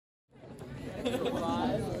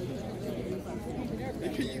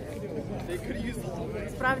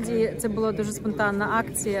Справді, це була дуже спонтанна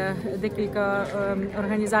акція. Декілька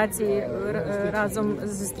організацій разом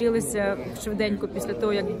зустрілися швиденько після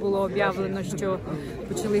того, як було об'явлено, що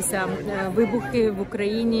почалися вибухи в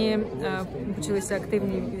Україні, почалися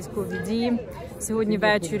активні військові дії. Сьогодні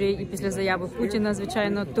ввечері і після заяви Путіна,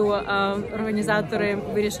 звичайно, то організатори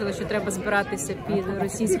вирішили, що треба збиратися під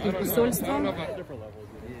російським посольством.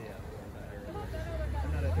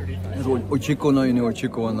 Очікувано і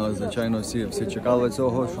неочікувано, звичайно, всі чекали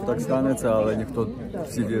цього, що так станеться, але ніхто,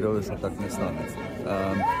 всі вірили, що так не станеться.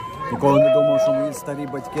 Ніколи не думав, що мої старі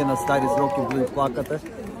батьки на старість років будуть плакати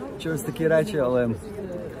через такі речі, але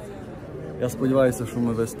я сподіваюся, що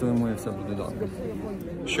ми вистоїмо і все буде добре.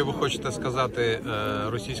 Що ви хочете сказати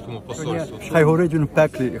російському посольству? Хай горить він в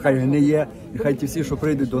пеклі, хай гниє, і хай ті всі, що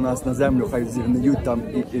прийдуть до нас на землю, хай зігниють там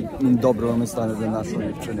і доброго стане для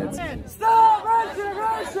нашої пшениці.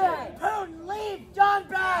 Putin, leave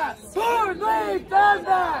Donbass! Putin, leave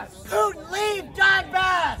Donbass! Putin, leave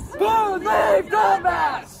Donbass! Putin, leave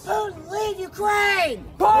Donbass! Putin, leave Ukraine!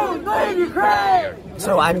 Putin, leave Ukraine!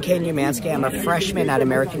 So I'm Kane Umansky. I'm a freshman at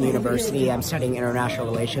American University. I'm studying international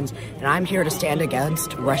relations, and I'm here to stand against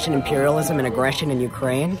Russian imperialism and aggression in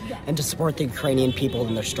Ukraine and to support the Ukrainian people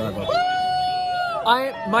in their struggle.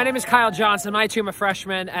 My name is Kyle Johnson. I too am a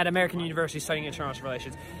freshman at American University studying international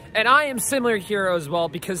relations. And I am similar here as well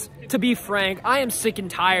because, to be frank, I am sick and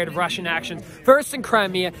tired of Russian actions, first in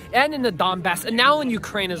Crimea and in the Donbass, and now in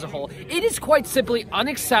Ukraine as a whole. It is quite simply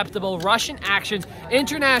unacceptable Russian actions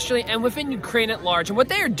internationally and within Ukraine at large. And what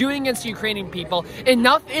they are doing against the Ukrainian people,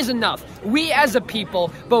 enough is enough. We as a people,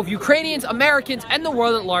 both Ukrainians, Americans, and the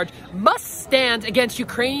world at large, must stand against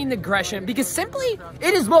Ukrainian aggression because simply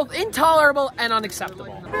it is both intolerable and unacceptable.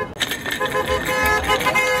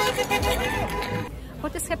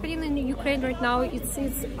 What is happening in Ukraine right now,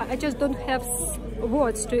 I just don't have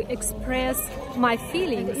words to express my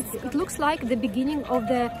feelings. It looks like the beginning of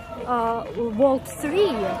the World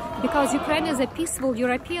III, because Ukraine is a peaceful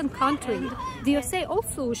European country. The USA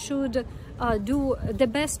also should do the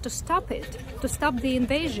best to stop it, to stop the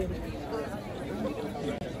invasion.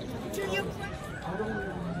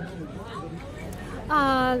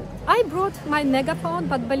 I brought my megaphone,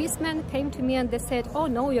 but policemen came to me and they said, oh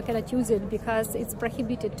no, you cannot use it because it's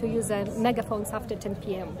prohibited to use megaphones after 10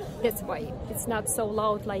 p.m. That's why it's not so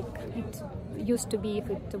loud like it used to be if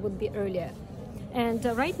it would be earlier. And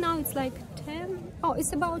right now it's like 10, oh,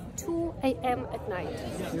 it's about 2 a.m. at night.